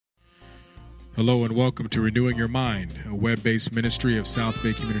Hello and welcome to Renewing Your Mind, a web-based ministry of South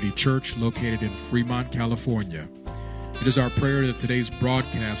Bay Community Church located in Fremont, California. It is our prayer that today's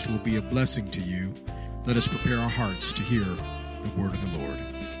broadcast will be a blessing to you. Let us prepare our hearts to hear the word of the Lord.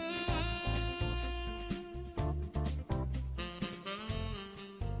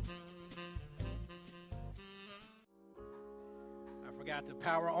 I forgot the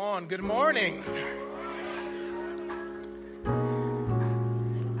power on. Good morning.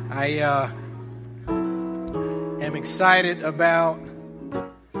 I am excited about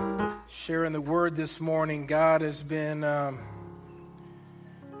sharing the word this morning. God has been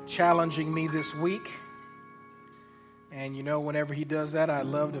challenging me this week. And you know, whenever he does that, I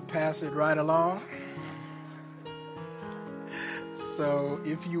love to pass it right along. So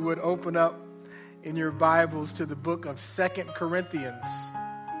if you would open up in your Bibles to the book of 2 Corinthians,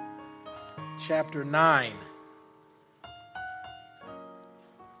 chapter 9.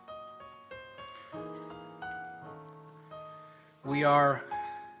 We are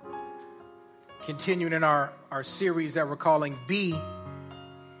continuing in our series that we're calling Be.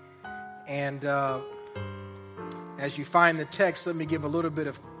 And as you find the text, let me give a little bit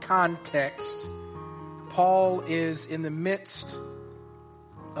of context. Paul is in the midst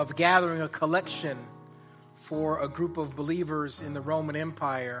of gathering a collection for a group of believers in the Roman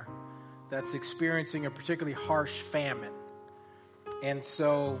Empire that's experiencing a particularly harsh famine. And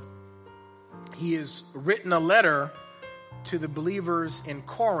so he has written a letter to the believers in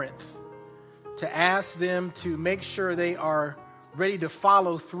Corinth to ask them to make sure they are ready to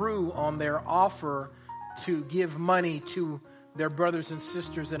follow through on their offer to give money to their brothers and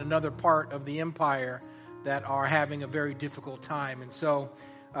sisters in another part of the empire that are having a very difficult time. And so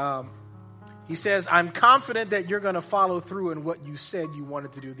he says, I'm confident that you're going to follow through in what you said you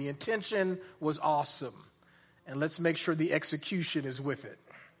wanted to do. The intention was awesome. And let's make sure the execution is with it.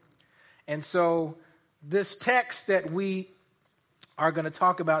 And so this text that we are going to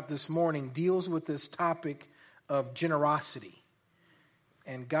talk about this morning deals with this topic of generosity.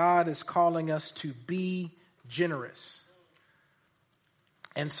 And God is calling us to be generous.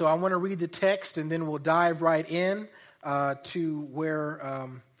 And so I want to read the text and then we'll dive right in to where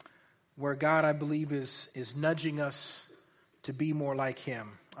God, I believe, is nudging us to be more like him.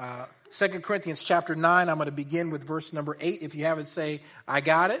 2 Corinthians chapter 9, I'm going to begin with verse number 8. If you have it, say, I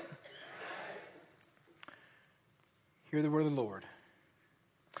got it. Hear the word of the Lord.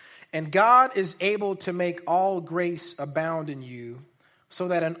 And God is able to make all grace abound in you, so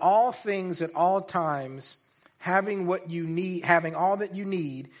that in all things at all times, having all that you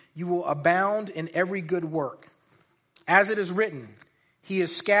need, you will abound in every good work. As it is written, he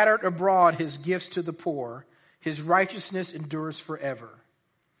has scattered abroad his gifts to the poor, his righteousness endures forever.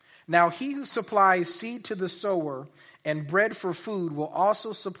 Now he who supplies seed to the sower and bread for food will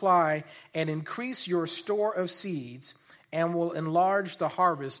also supply and increase your store of seeds, and will enlarge the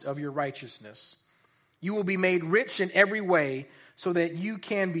harvest of your righteousness. You will be made rich in every way, so that you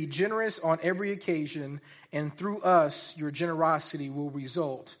can be generous on every occasion, and through us, your generosity will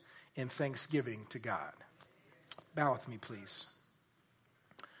result in thanksgiving to God. Bow with me, please.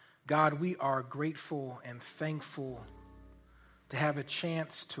 God, we are grateful and thankful to have a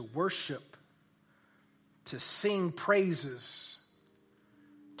chance to worship, to sing praises,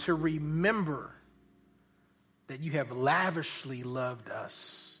 to remember that you have lavishly loved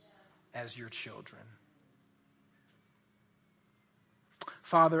us as your children.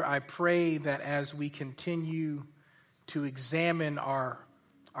 Father, I pray that as we continue to examine our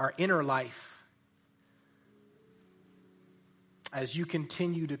inner life, as you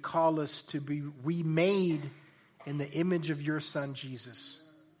continue to call us to be remade in the image of your Son, Jesus,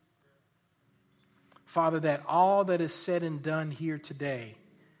 Father, that all that is said and done here today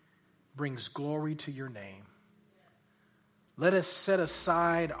brings glory to your name. Let us set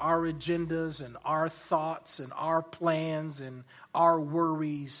aside our agendas and our thoughts and our plans and our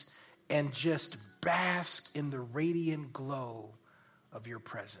worries and just bask in the radiant glow of your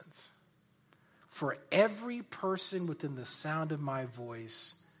presence. For every person within the sound of my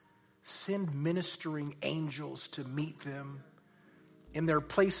voice, send ministering angels to meet them in their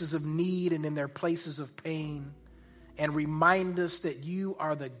places of need and in their places of pain, and remind us that you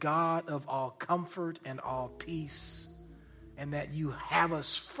are the God of all comfort and all peace, and that you have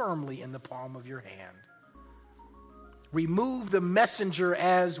us firmly in the palm of your hand. Remove the messenger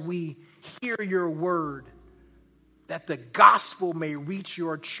as we hear your word, that the gospel may reach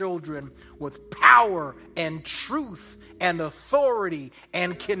your children with power and truth and authority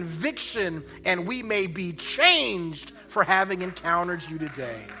and conviction, and we may be changed for having encountered you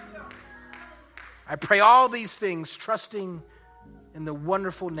today. I pray all these things, trusting in the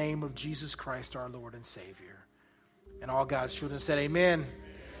wonderful name of Jesus Christ, our Lord and Savior. And all God's children said amen.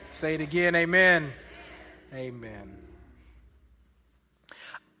 Say it again, amen. Amen.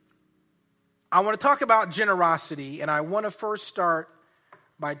 I want to talk about generosity, and I want to first start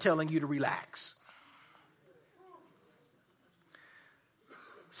by telling you to relax.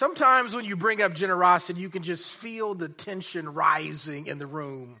 Sometimes when you bring up generosity, you can just feel the tension rising in the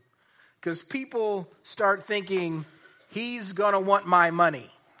room because people start thinking, he's going to want my money.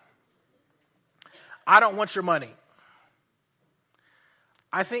 I don't want your money.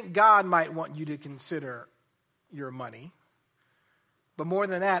 I think God might want you to consider your money. But more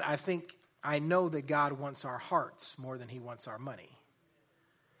than that, I know that God wants our hearts more than he wants our money.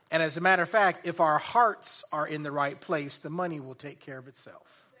 And as a matter of fact, if our hearts are in the right place, the money will take care of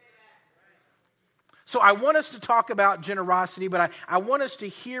itself. So I want us to talk about generosity, but I want us to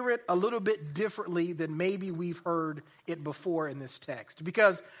hear it a little bit differently than maybe we've heard it before in this text.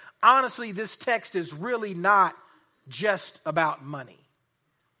 Because honestly, this text is really not just about money.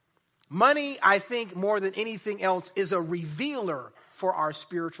 Money, I think, more than anything else, is a revealer for our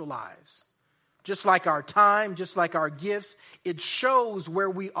spiritual lives. Just like our time, just like our gifts, it shows where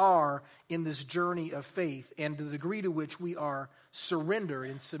we are in this journey of faith and the degree to which we are surrendered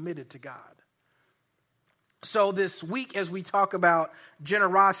and submitted to God. So this week, as we talk about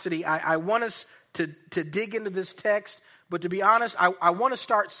generosity, I want us to dig into this text. But to be honest, I want to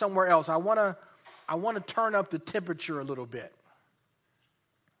start somewhere else. I want to turn up the temperature a little bit.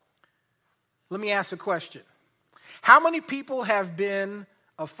 Let me ask a question. How many people have been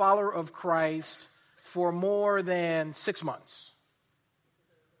a follower of Christ for more than 6 months?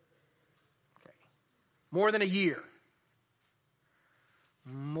 Okay. More than a year?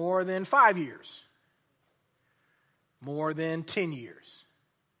 More than 5 years? More than 10 years?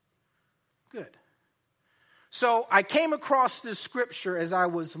 Good. So I came across this scripture as I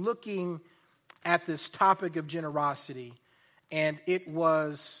was looking at this topic of generosity, and it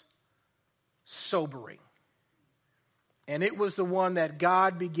was sobering. And it was the one that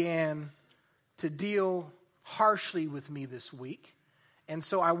God began to deal harshly with me this week. And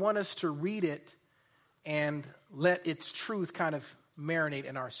so I want us to read it and let its truth kind of marinate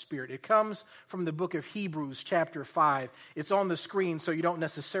in our spirit. It comes from the book of Hebrews, chapter 5. It's on the screen, so you don't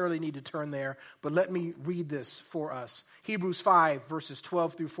necessarily need to turn there. But let me read this for us. Hebrews 5, verses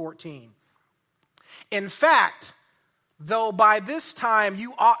 12 through 14. In fact, though by this time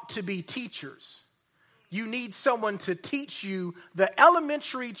you ought to be teachers, you need someone to teach you the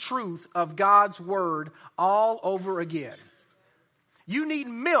elementary truth of God's word all over again. You need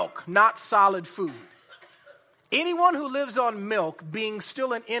milk, not solid food. Anyone who lives on milk, being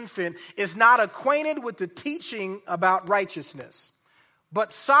still an infant, is not acquainted with the teaching about righteousness.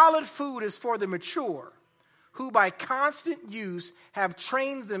 But solid food is for the mature, who by constant use have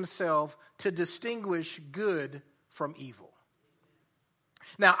trained themselves to distinguish good from evil.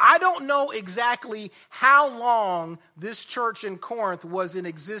 Now, I don't know exactly how long this church in Corinth was in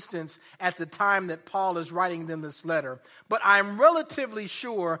existence at the time that Paul is writing them this letter, but I'm relatively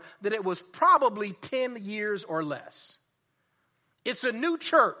sure that it was probably 10 years or less. It's a new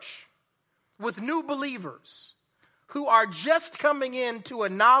church with new believers who are just coming into a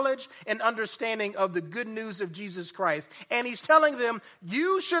knowledge and understanding of the good news of Jesus Christ. And he's telling them,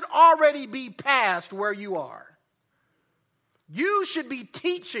 you should already be past where you are. You should be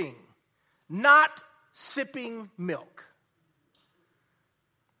teaching, not sipping milk.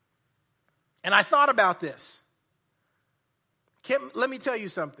 And I thought about this. Let me tell you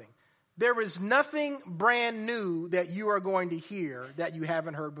something. There is nothing brand new that you are going to hear that you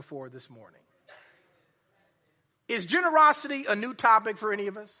haven't heard before this morning. Is generosity a new topic for any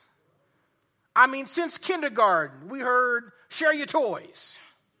of us? I mean, since kindergarten, we heard share your toys,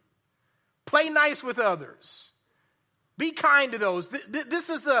 play nice with others. Be kind to those.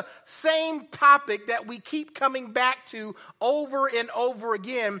 This is the same topic that we keep coming back to over and over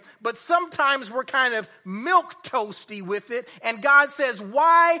again, but sometimes we're kind of milquetoasty with it, and God says,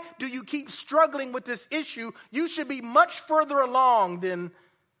 why do you keep struggling with this issue? You should be much further along than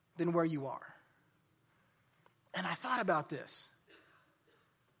where you are. And I thought about this.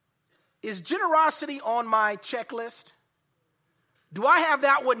 Is generosity on my checklist? Do I have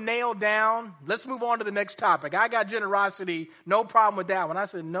that one nailed down? Let's move on to the next topic. I got generosity, no problem with that one. I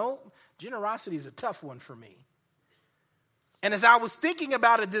said, no, generosity is a tough one for me. And as I was thinking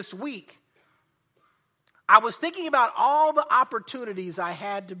about it this week, I was thinking about all the opportunities I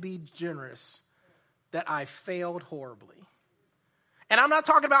had to be generous that I failed horribly. And I'm not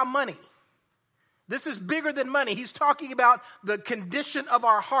talking about money. This is bigger than money. He's talking about the condition of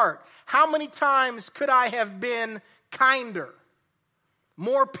our heart. How many times could I have been kinder?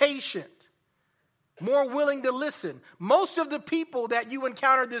 more patient, more willing to listen. Most of the people that you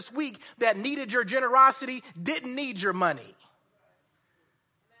encountered this week that needed your generosity didn't need your money.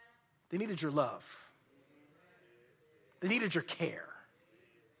 They needed your love. They needed your care.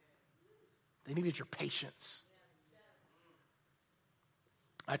 They needed your patience.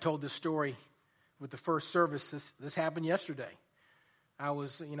 I told this story with the first service. This happened yesterday. I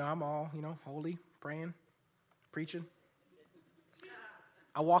was, I'm all, holy, praying, preaching.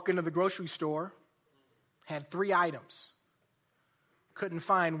 I walk into the grocery store, had 3 items. Couldn't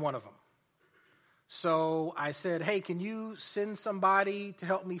find one of them. So I said, hey, can you send somebody to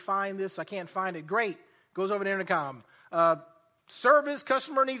help me find this? I can't find it. Great. Goes over the intercom. Service,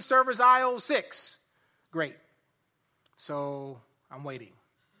 customer needs service, aisle 6. Great. So I'm waiting.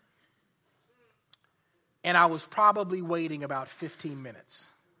 And I was probably waiting about 15 minutes.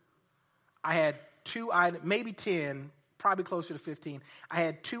 I had 2 items, maybe 10, probably closer to 15. I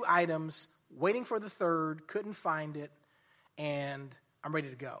had 2 items, waiting for the third, couldn't find it, and I'm ready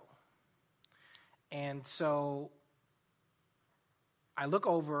to go. And so I look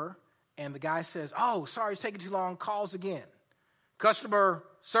over, and the guy says, oh, sorry, it's taking too long, calls again. Customer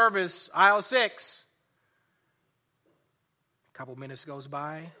service, aisle 6. A couple minutes goes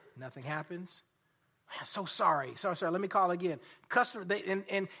by, nothing happens. Man, so sorry. Let me call again. Customer,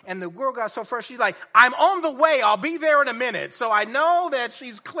 and the girl got so frustrated. She's like, I'm on the way. I'll be there in a minute. So I know that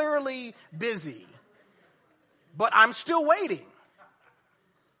she's clearly busy, but I'm still waiting.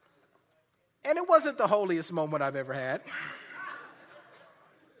 And it wasn't the holiest moment I've ever had.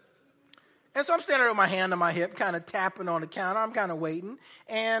 And so I'm standing there with my hand on my hip, kind of tapping on the counter. I'm kind of waiting.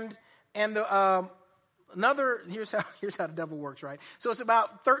 And the here's how the devil works, right? So it's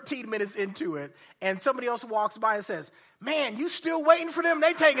about 13 minutes into it, and somebody else walks by and says, man, you still waiting for them?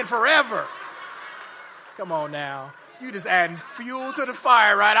 They taking forever. Come on now. You just adding fuel to the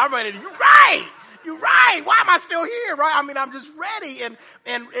fire, right? I'm ready to, you're right. Why am I still here, right? I mean, I'm just ready. And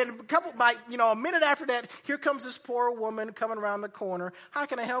a minute after that, here comes this poor woman coming around the corner. How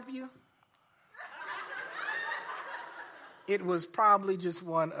can I help you? It was probably just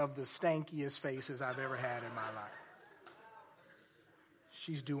one of the stankiest faces I've ever had in my life.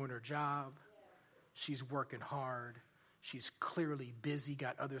 She's doing her job. She's working hard. She's clearly busy,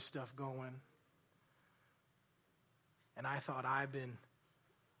 got other stuff going. And I thought, I've been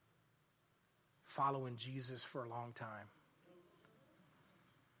following Jesus for a long time.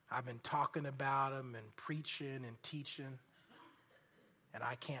 I've been talking about him and preaching and teaching, and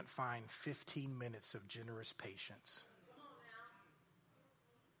I can't find 15 minutes of generous patience.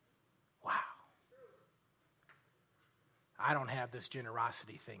 Wow. I don't have this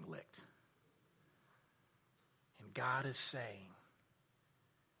generosity thing licked. And God is saying,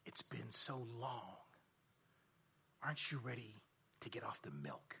 it's been so long. Aren't you ready to get off the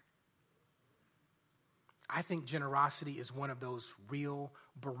milk? I think generosity is one of those real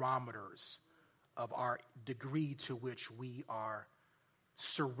barometers of our degree to which we are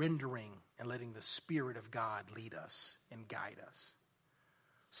surrendering and letting the Spirit of God lead us and guide us.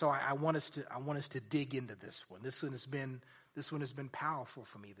 So I want us to dig into this one. This one has been powerful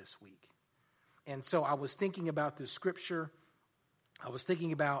for me this week. And so I was thinking about this scripture. I was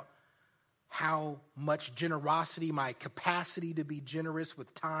thinking about how much generosity, my capacity to be generous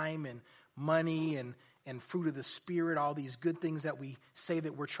with time and money and fruit of the Spirit, all these good things that we say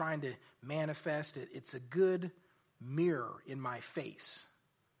that we're trying to manifest. It's a good mirror in my face.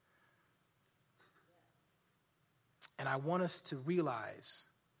 And I want us to realize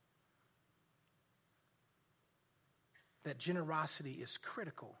that generosity is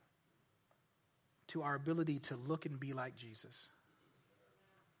critical to our ability to look and be like Jesus.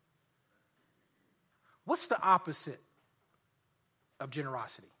 What's the opposite of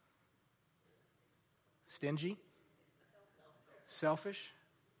generosity? Stingy? Selfish?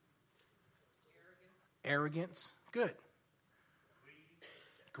 Arrogance? Good.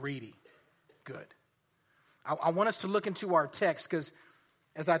 Greedy? Good. I want us to look into our text because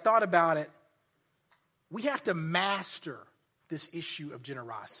as I thought about it, we have to master this issue of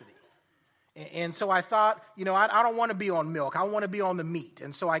generosity. And so I thought, I don't want to be on milk. I want to be on the meat.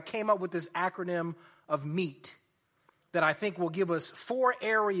 And so I came up with this acronym of MEAT that I think will give us 4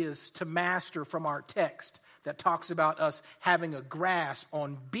 areas to master from our text that talks about us having a grasp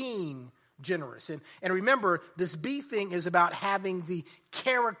on being generous. And remember, this B thing is about having the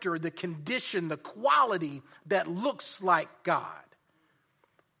character, the condition, the quality that looks like God.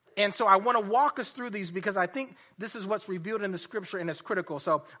 And so I want to walk us through these because I think this is what's revealed in the scripture and it's critical.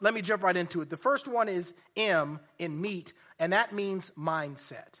 So let me jump right into it. The first one is M in meat, and that means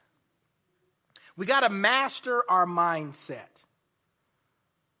mindset. We got to master our mindset.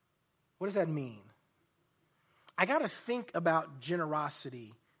 What does that mean? I got to think about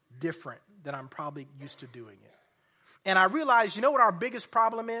generosity different than I'm probably used to doing it. And I realize, you know what our biggest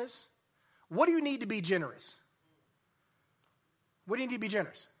problem is? What do you need to be generous? What do you need to be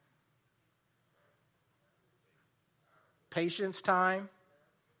generous? Patience, time,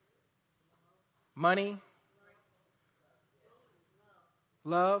 money,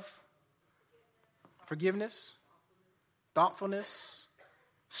 love, forgiveness, thoughtfulness,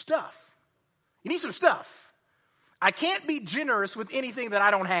 stuff. You need some stuff. I can't be generous with anything that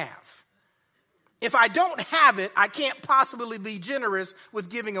I don't have. If I don't have it, I can't possibly be generous with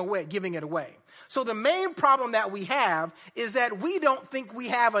giving it away. So the main problem that we have is that we don't think we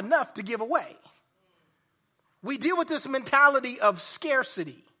have enough to give away. We deal with this mentality of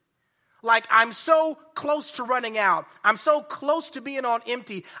scarcity. Like, I'm so close to running out. I'm so close to being on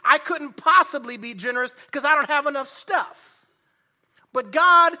empty. I couldn't possibly be generous because I don't have enough stuff. But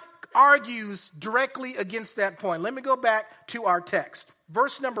God argues directly against that point. Let me go back to our text.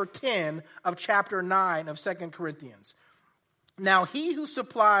 Verse number 10 of chapter 9 of 2 Corinthians. Now he who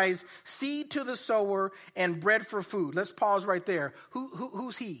supplies seed to the sower and bread for food. Let's pause right there.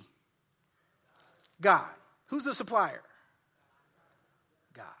 Who's he? God. Who's the supplier?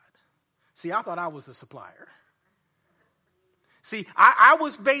 God. See, I thought I was the supplier. See, I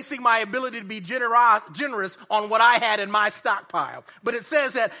was basing my ability to be generous on what I had in my stockpile. But it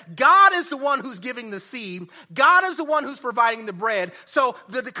says that God is the one who's giving the seed. God is the one who's providing the bread. So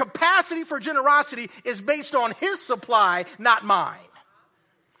the capacity for generosity is based on his supply, not mine.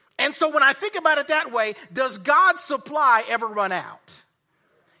 And so when I think about it that way, does God's supply ever run out?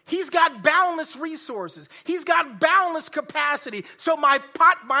 He's got boundless resources. He's got boundless capacity. So my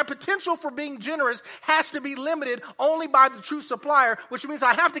potential for being generous has to be limited only by the true supplier, which means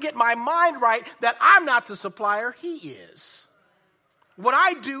I have to get my mind right that I'm not the supplier, he is. What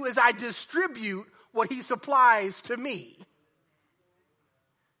I do is I distribute what he supplies to me.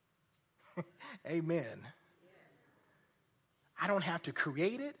 Amen. I don't have to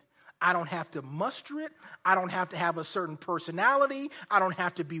create it. I don't have to muster it. I don't have to have a certain personality. I don't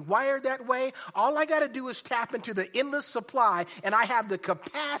have to be wired that way. All I got to do is tap into the endless supply, and I have the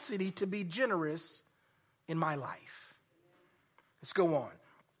capacity to be generous in my life. Let's go on.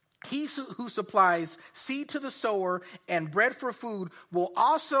 He who supplies seed to the sower and bread for food will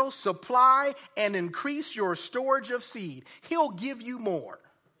also supply and increase your storage of seed. He'll give you more.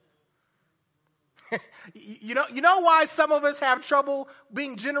 You know why some of us have trouble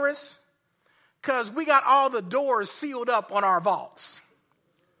being generous? Because we got all the doors sealed up on our vaults.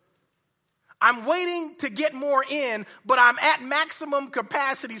 I'm waiting to get more in, but I'm at maximum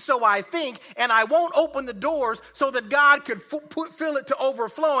capacity, so I think, and I won't open the doors so that God could fill it to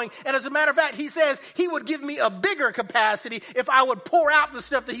overflowing. And as a matter of fact, he says he would give me a bigger capacity if I would pour out the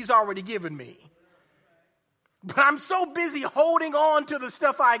stuff that he's already given me. But I'm so busy holding on to the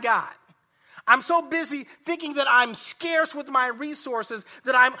stuff I got. I'm so busy thinking that I'm scarce with my resources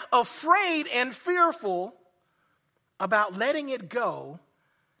that I'm afraid and fearful about letting it go,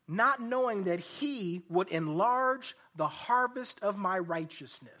 not knowing that he would enlarge the harvest of my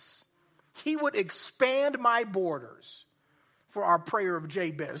righteousness. He would expand my borders, for our prayer of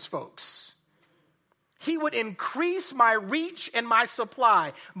Jabez, folks. He would increase my reach and my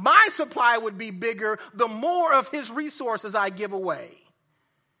supply. My supply would be bigger the more of his resources I give away.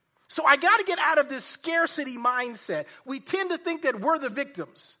 So I got to get out of this scarcity mindset. We tend to think that we're the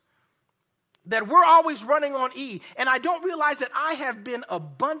victims, that we're always running on E. And I don't realize that I have been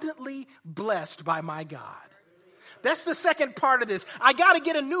abundantly blessed by my God. That's the second part of this. I got to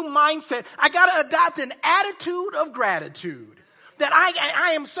get a new mindset. I got to adopt an attitude of gratitude. That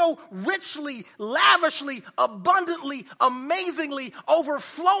I am so richly, lavishly, abundantly, amazingly,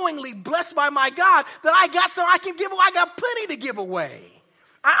 overflowingly blessed by my God that I got so I can give away. I got plenty to give away.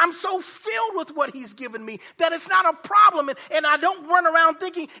 I'm so filled with what he's given me that it's not a problem. And I don't run around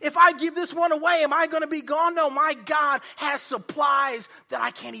thinking, if I give this one away, am I going to be gone? No, my God has supplies that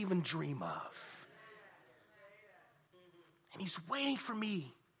I can't even dream of. And he's waiting for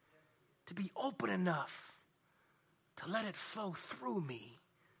me to be open enough to let it flow through me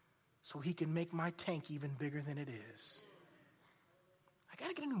so he can make my tank even bigger than it is. I got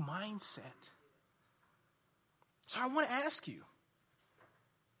to get a new mindset. So I want to ask you,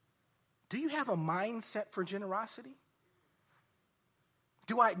 do you have a mindset for generosity?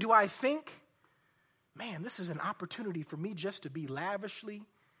 Do I think, man, this is an opportunity for me just to be lavishly,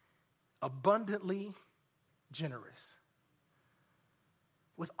 abundantly generous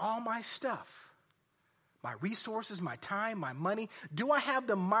with all my stuff, my resources, my time, my money? Do I have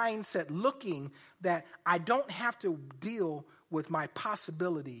the mindset looking that I don't have to deal with my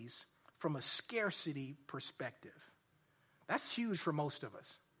possibilities from a scarcity perspective. That's huge for most of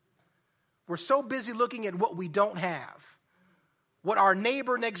us. We're so busy looking at what we don't have, what our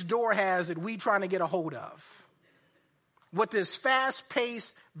neighbor next door has that we trying to get a hold of, what this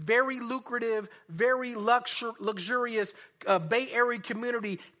fast-paced, very lucrative, very luxurious Bay Area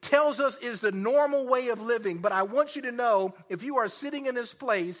community tells us is the normal way of living. But I want you to know, if you are sitting in this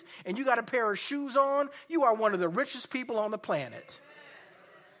place and you got a pair of shoes on, you are one of the richest people on the planet.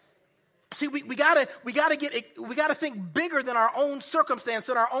 See, we gotta think bigger than our own circumstance,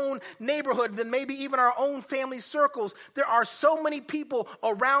 than our own neighborhood, than maybe even our own family circles. There are so many people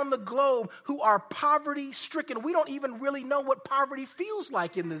around the globe who are poverty stricken. We don't even really know what poverty feels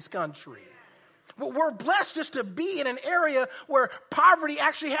like in this country. But we're blessed just to be in an area where poverty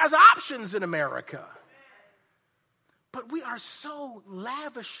actually has options in America. But we are so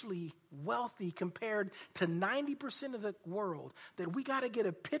lavishly wealthy compared to 90% of the world that we got to get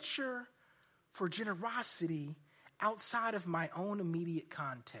a picture for generosity outside of my own immediate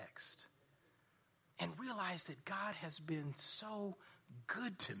context and realize that God has been so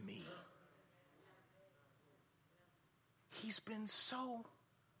good to me. He's been so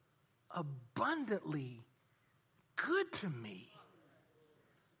abundantly good to me.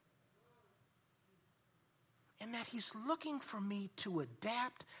 And that he's looking for me to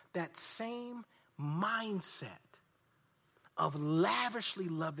adapt that same mindset of lavishly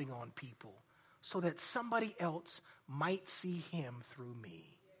loving on people so that somebody else might see him through me.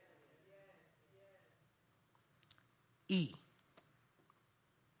 E,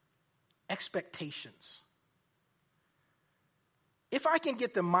 expectations. If I can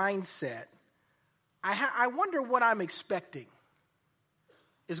get the mindset, I wonder what I'm expecting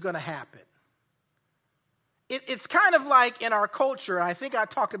is going to happen. It's kind of like in our culture, and I think I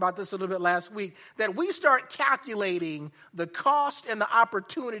talked about this a little bit last week, that we start calculating the cost and the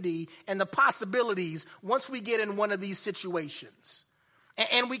opportunity and the possibilities once we get in one of these situations.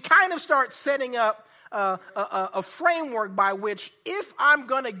 And we kind of start setting up a framework by which if I'm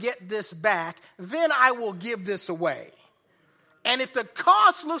going to get this back, then I will give this away. And if the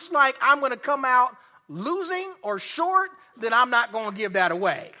cost looks like I'm going to come out losing or short, then I'm not going to give that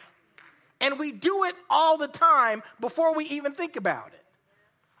away. And we do it all the time before we even think about it.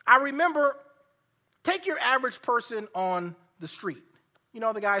 I remember, take your average person on the street. You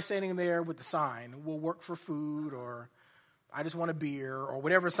know, the guy standing there with the sign, "We'll work for food," or "I just want a beer," or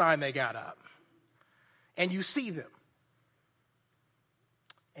whatever sign they got up. And you see them.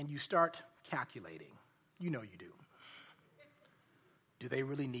 And you start calculating. You know you do. Do they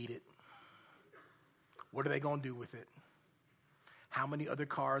really need it? What are they going to do with it? How many other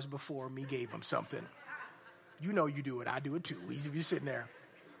cars before me gave them something? You know you do it. I do it too. You're sitting there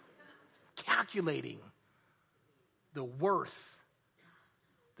calculating the worth,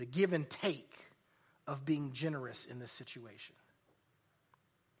 the give and take of being generous in this situation.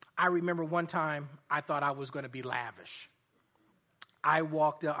 I remember one time I thought I was going to be lavish. I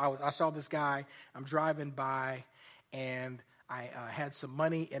walked up. I saw this guy. I'm driving by, and I had some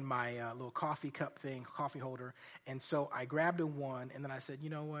money in my little coffee cup thing, coffee holder, and so I grabbed a one, and then I said, you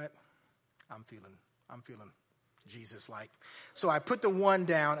know what? I'm feeling Jesus-like. So I put the one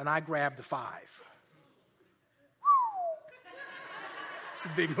down, and I grabbed the 5. It's a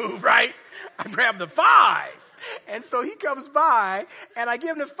big move, right? I grabbed the 5, and so he comes by, and I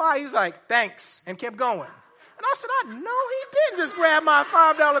give him the 5. He's like, "Thanks," and kept going. And I said, I know he didn't just grab my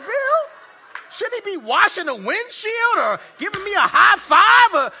 $5 bill. Shouldn't he be washing the windshield or giving me a high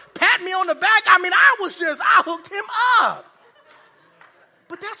five or patting me on the back? I mean, I hooked him up.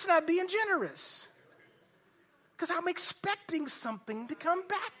 But that's not being generous. Because I'm expecting something to come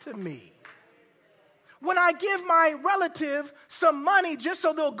back to me. When I give my relative some money just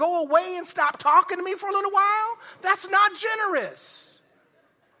so they'll go away and stop talking to me for a little while, that's not generous.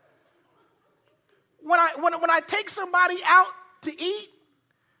 When I take somebody out to eat,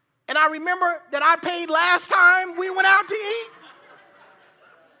 and I remember that I paid last time we went out to eat,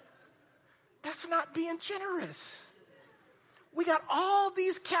 that's not being generous. We got all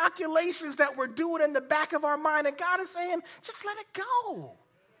these calculations that we're doing in the back of our mind, and God is saying, just let it go.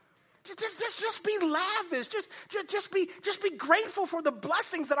 Just be lavish. Just be grateful for the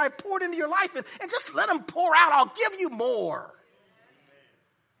blessings that I poured into your life, and just let them pour out. I'll give you more.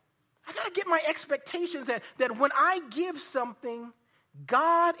 I got to get my expectations that when I give something,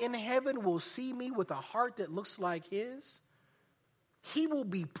 God in heaven will see me with a heart that looks like his. He will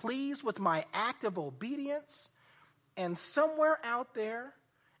be pleased with my act of obedience. And somewhere out there,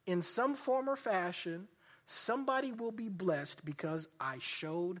 in some form or fashion, somebody will be blessed because I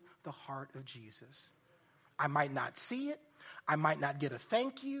showed the heart of Jesus. I might not see it. I might not get a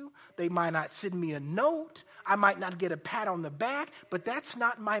thank you. They might not send me a note. I might not get a pat on the back, but that's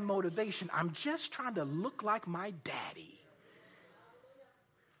not my motivation. I'm just trying to look like my daddy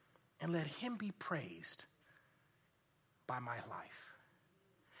and let him be praised by my life.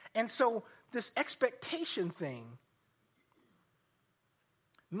 And so this expectation thing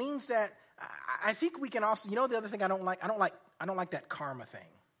means that I think we can also, the other thing I don't like that karma thing.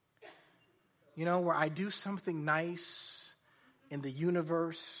 Where I do something nice in the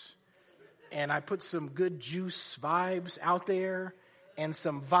universe and I put some good juice vibes out there and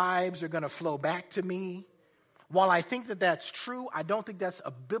some vibes are going to flow back to me. While I think that that's true, I don't think that's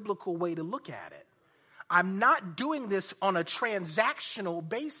a biblical way to look at it. I'm not doing this on a transactional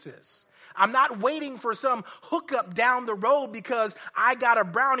basis. I'm not waiting for some hookup down the road because I got a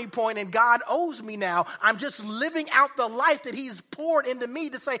brownie point and God owes me now. I'm just living out the life that he's poured into me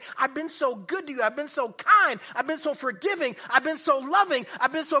to say, I've been so good to you. I've been so kind. I've been so forgiving. I've been so loving.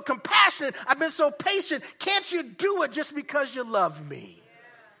 I've been so compassionate. I've been so patient. Can't you do it just because you love me?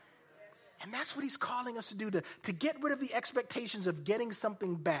 And that's what he's calling us to do, to get rid of the expectations of getting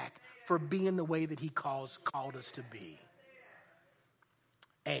something back for being the way that he called us to be.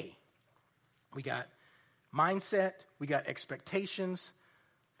 We got mindset, we got expectations.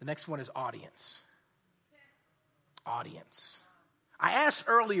 The next one is audience. Audience. I asked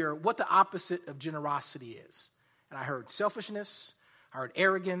earlier what the opposite of generosity is. And I heard selfishness, I heard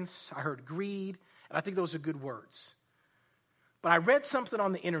arrogance, I heard greed, and I think those are good words. But I read something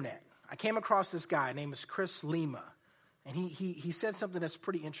on the internet. I came across this guy, name is Chris Lima, and he said something that's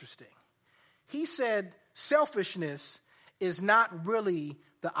pretty interesting. He said selfishness is not really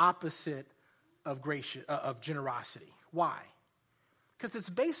the opposite of generosity. Why? Because it's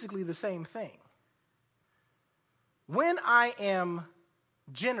basically the same thing. When I am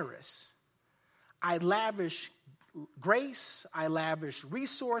generous, I lavish grace, I lavish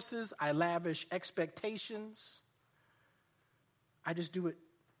resources, I lavish expectations. I just do it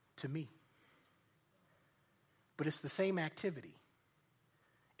to me. But it's the same activity.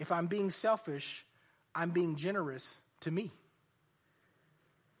 If I'm being selfish, I'm being generous to me.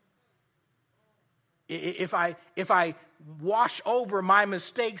 If I wash over my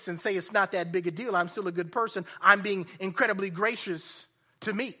mistakes and say it's not that big a deal, I'm still a good person, I'm being incredibly gracious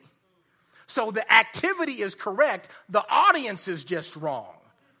to me. So the activity is correct, the audience is just wrong.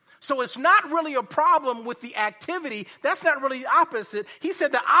 So it's not really a problem with the activity. That's not really the opposite. He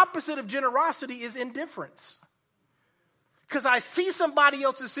said the opposite of generosity is indifference. Because I see somebody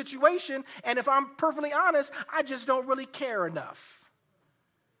else's situation, and if I'm perfectly honest, I just don't really care enough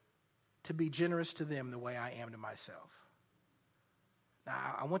to be generous to them the way I am to myself.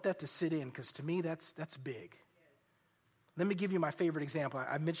 Now, I want that to sit in, because to me, that's big. Let me give you my favorite example.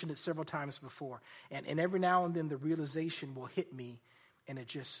 I mentioned it several times before, and every now and then the realization will hit me, and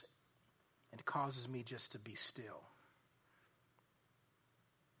it causes me just to be still.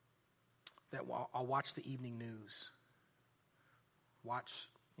 That I'll watch the evening news, watch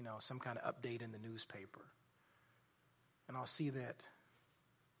some kind of update in the newspaper, and I'll see that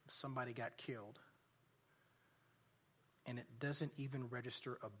somebody got killed, and it doesn't even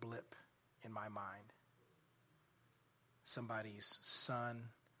register a blip in my mind. Somebody's son,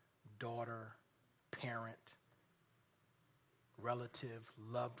 daughter, parent, relative,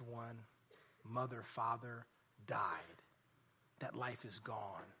 loved one, mother, father died. That life is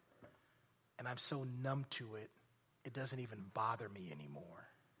gone. And I'm so numb to it, it doesn't even bother me anymore.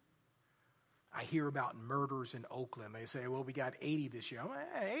 I hear about murders in Oakland. They say, well, we got 80 this year. I'm like,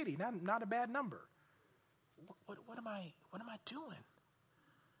 hey, 80, not a bad number. What am I doing?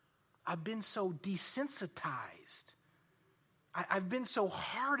 I've been so desensitized. I've been so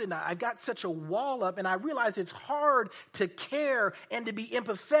hardened. I've got such a wall up, and I realize it's hard to care and to be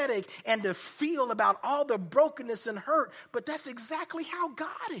empathetic and to feel about all the brokenness and hurt, but that's exactly how God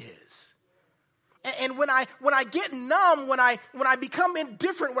is. And when I get numb, when I become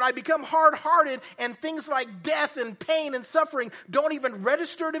indifferent, when I become hard-hearted, and things like death and pain and suffering don't even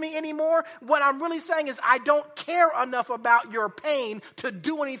register to me anymore, what I'm really saying is I don't care enough about your pain to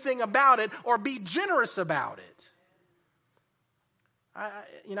do anything about it or be generous about it.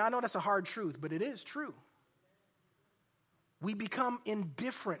 I know that's a hard truth, but it is true. We become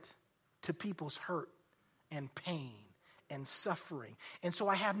indifferent to people's hurt and pain and suffering. And so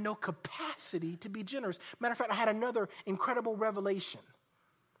I have no capacity to be generous. Matter of fact, I had another incredible revelation.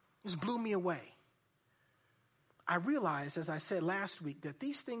 This blew me away. I realized, as I said last week, that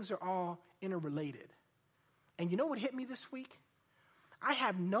these things are all interrelated. And you know what hit me this week? I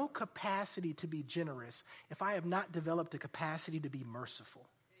have no capacity to be generous if I have not developed a capacity to be merciful.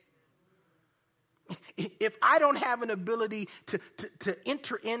 if I don't have an ability to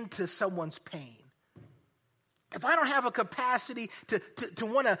enter into someone's pain, if I don't have a capacity to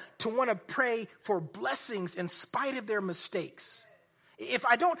want to pray for blessings in spite of their mistakes, if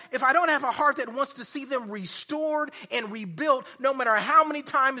I don't have a heart that wants to see them restored and rebuilt, no matter how many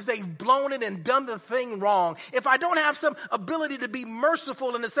times they've blown it and done the thing wrong, if I don't have some ability to be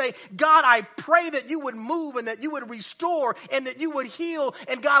merciful and to say, God, I pray that you would move and that you would restore and that you would heal,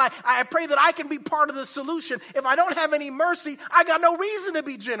 and God, I pray that I can be part of the solution. If I don't have any mercy, I got no reason to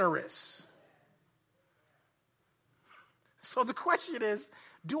be generous. So the question is,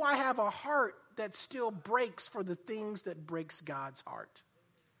 do I have a heart that still breaks for the things that breaks God's heart?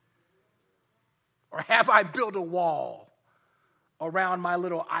 Or have I built a wall around my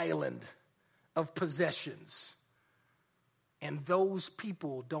little island of possessions, and those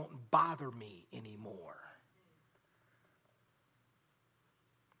people don't bother me anymore?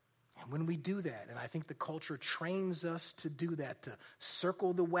 And when we do that, and I think the culture trains us to do that, to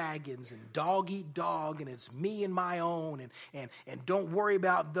circle the wagons and dog eat dog, and it's me and my own, and don't worry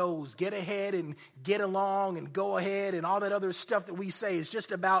about those. Get ahead and get along and go ahead, and all that other stuff that we say is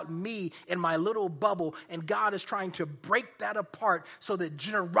just about me and my little bubble. And God is trying to break that apart so that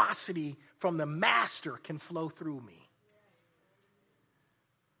generosity from the master can flow through me.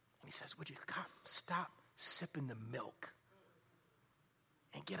 And he says, would you stop sipping the milk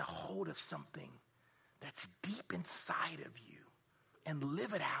and get a hold of something that's deep inside of you and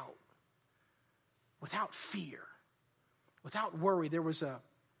live it out without fear, without worry. There was a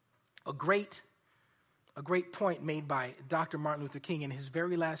great point made by Dr. Martin Luther King in his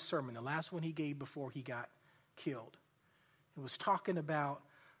very last sermon, the last one he gave before he got killed. He was talking about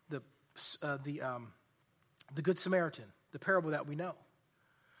the Good Samaritan, the parable that we know.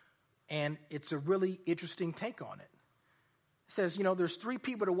 And it's a really interesting take on it. Says, there's three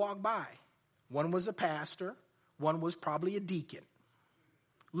people to walk by. One was a pastor. One was probably a deacon.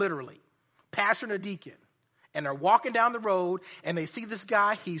 Literally. Pastor and a deacon. And they're walking down the road, and they see this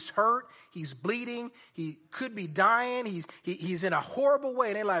guy. He's hurt. He's bleeding. He could be dying. He's in a horrible way.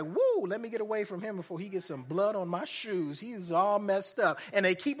 And they're like, woo, let me get away from him before he gets some blood on my shoes. He's all messed up. And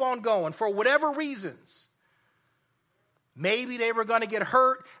they keep on going for whatever reasons. Maybe they were going to get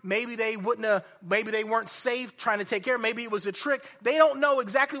hurt. Maybe they weren't safe trying to take care. Maybe it was a trick. They don't know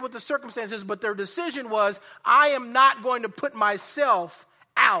exactly what the circumstances, but their decision was, I am not going to put myself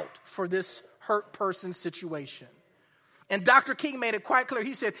out for this hurt person situation. And Dr. King made it quite clear.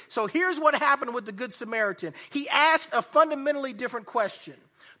 He said, so here's what happened with the Good Samaritan. He asked a fundamentally different question.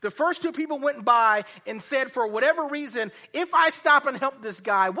 The first two people went by and said, for whatever reason, if I stop and help this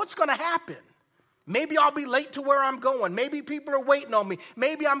guy, what's going to happen? Maybe I'll be late to where I'm going. Maybe people are waiting on me.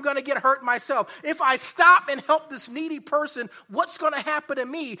 Maybe I'm going to get hurt myself. If I stop and help this needy person, what's going to happen to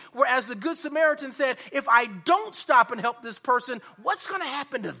me? Whereas the Good Samaritan said, if I don't stop and help this person, what's going to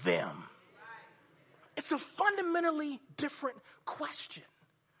happen to them? It's a fundamentally different question.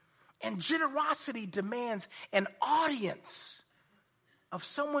 And generosity demands an audience of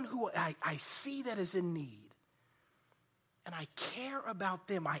someone who I see that is in need. And I care about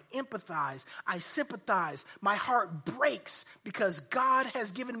them. I empathize. I sympathize. My heart breaks because God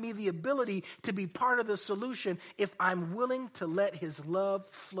has given me the ability to be part of the solution if I'm willing to let his love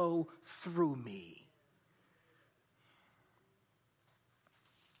flow through me.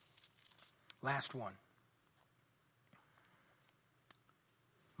 Last one.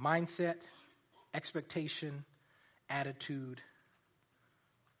 Mindset, expectation, attitude,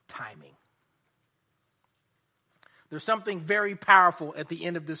 timing. There's something very powerful at the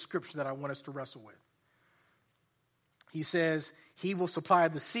end of this scripture that I want us to wrestle with. He says, he will supply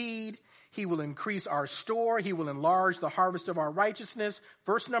the seed. He will increase our store. He will enlarge the harvest of our righteousness.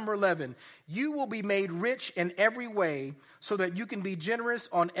 Verse number 11, you will be made rich in every way so that you can be generous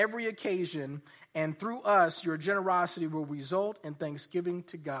on every occasion. And through us, your generosity will result in thanksgiving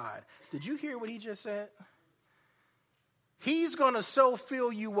to God. Did you hear what he just said? He's going to so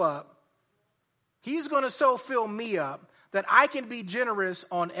fill you up. He's going to so fill me up that I can be generous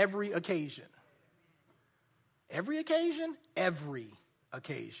on every occasion. Every occasion? Every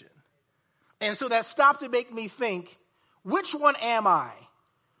occasion. And so that stopped to make me think, which one am I?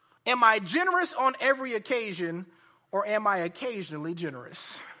 Am I generous on every occasion, or am I occasionally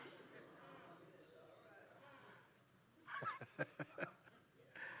generous?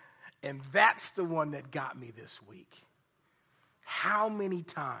 And that's the one that got me this week. How many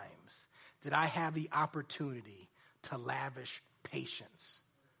times did I have the opportunity to lavish patience,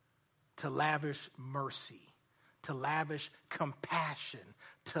 to lavish mercy, to lavish compassion,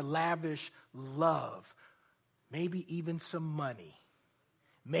 to lavish love, maybe even some money,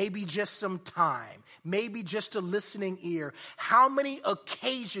 maybe just some time, maybe just a listening ear. How many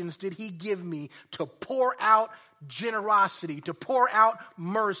occasions did he give me to pour out generosity, to pour out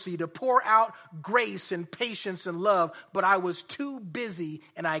mercy, to pour out grace and patience and love? But I was too busy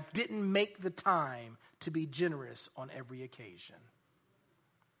and I didn't make the time to be generous on every occasion.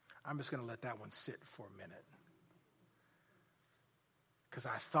 I'm just going to let that one sit for a minute. Because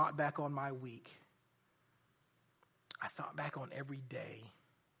I thought back on my week. I thought back on every day.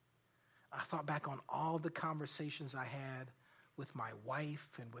 I thought back on all the conversations I had with my wife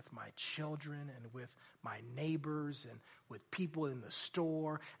and with my children and with my neighbors and with people in the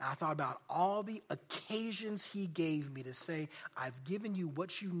store. And I thought about all the occasions he gave me to say, I've given you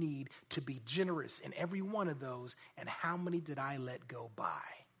what you need to be generous in every one of those. And how many did I let go by?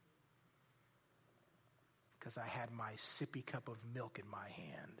 Because I had my sippy cup of milk in my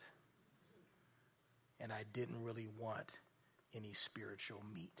hand. And I didn't really want any spiritual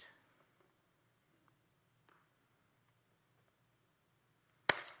meat.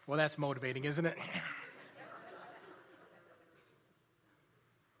 Well, that's motivating, isn't it?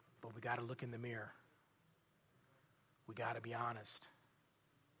 But we got to look in the mirror. We got to be honest.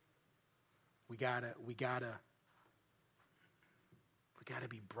 We got to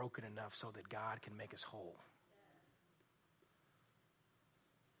be broken enough so that God can make us whole.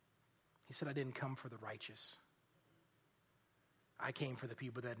 He said, I didn't come for the righteous. I came for the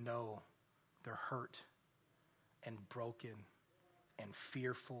people that know they're hurt and broken and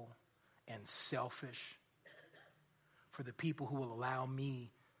fearful and selfish. For the people who will allow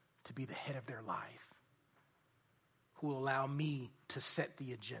me to be the head of their life. Who will allow me to set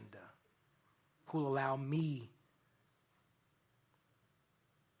the agenda. Who will allow me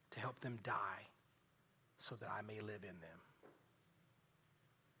to help them die so that I may live in them.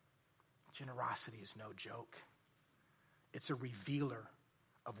 Generosity is no joke. It's a revealer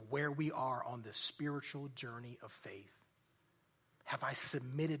of where we are on the spiritual journey of faith. Have I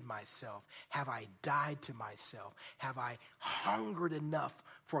submitted myself? Have I died to myself? Have I hungered enough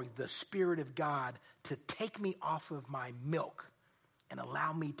for the Spirit of God to take me off of my milk and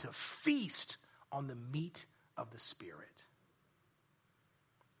allow me to feast on the meat of the Spirit?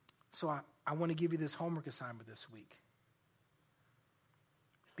 So I want to give you this homework assignment this week.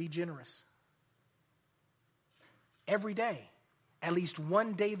 Be generous. Every day, at least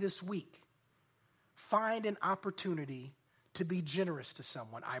one day this week, find an opportunity to be generous to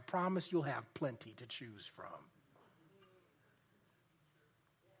someone. I promise you'll have plenty to choose from.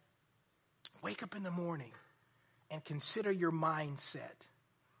 Wake up in the morning and consider your mindset.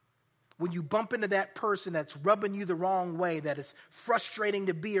 When you bump into that person that's rubbing you the wrong way, that is frustrating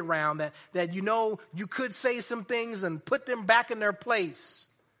to be around, that you know you could say some things and put them back in their place.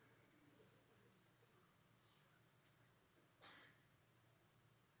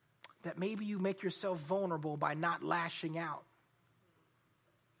 That maybe you make yourself vulnerable by not lashing out.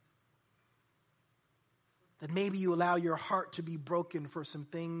 That maybe you allow your heart to be broken for some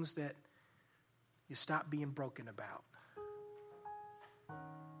things that you stop being broken about.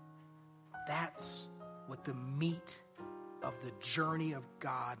 That's what the meat of the journey of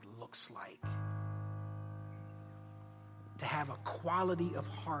God looks like. To have a quality of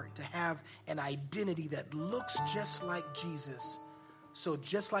heart, to have an identity that looks just like Jesus. So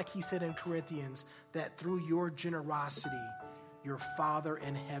just like he said in Corinthians, that through your generosity, your Father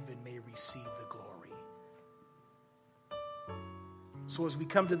in heaven may receive the glory. So as we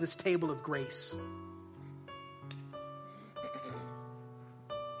come to this table of grace,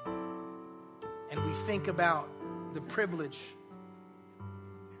 and we think about the privilege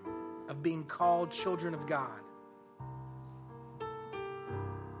of being called children of God,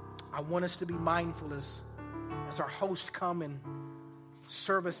 I want us to be mindful as our hosts come and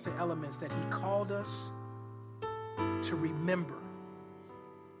serve us the elements that he called us to remember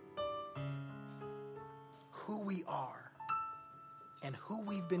who we are and who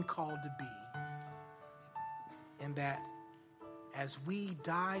we've been called to be. And that as we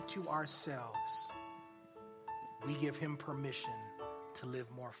die to ourselves, we give him permission to live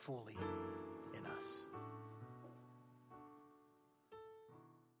more fully in us.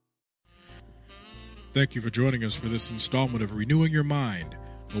 Thank you for joining us for this installment of Renewing Your Mind,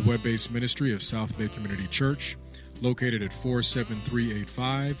 a web-based ministry of South Bay Community Church, located at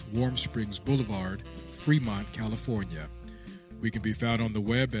 47385 Warm Springs Boulevard, Fremont, California. We can be found on the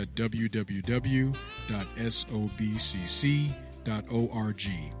web at www.sobcc.org.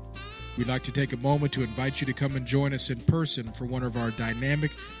 We'd like to take a moment to invite you to come and join us in person for one of our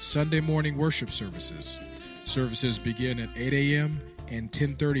dynamic Sunday morning worship services. Services begin at 8 a.m. and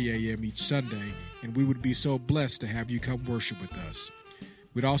 10:30 a.m. each Sunday, and we would be so blessed to have you come worship with us.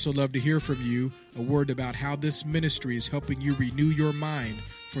 We'd also love to hear from you a word about how this ministry is helping you renew your mind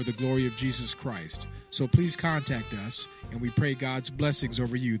for the glory of Jesus Christ. So please contact us, and we pray God's blessings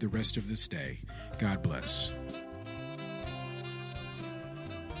over you the rest of this day. God bless.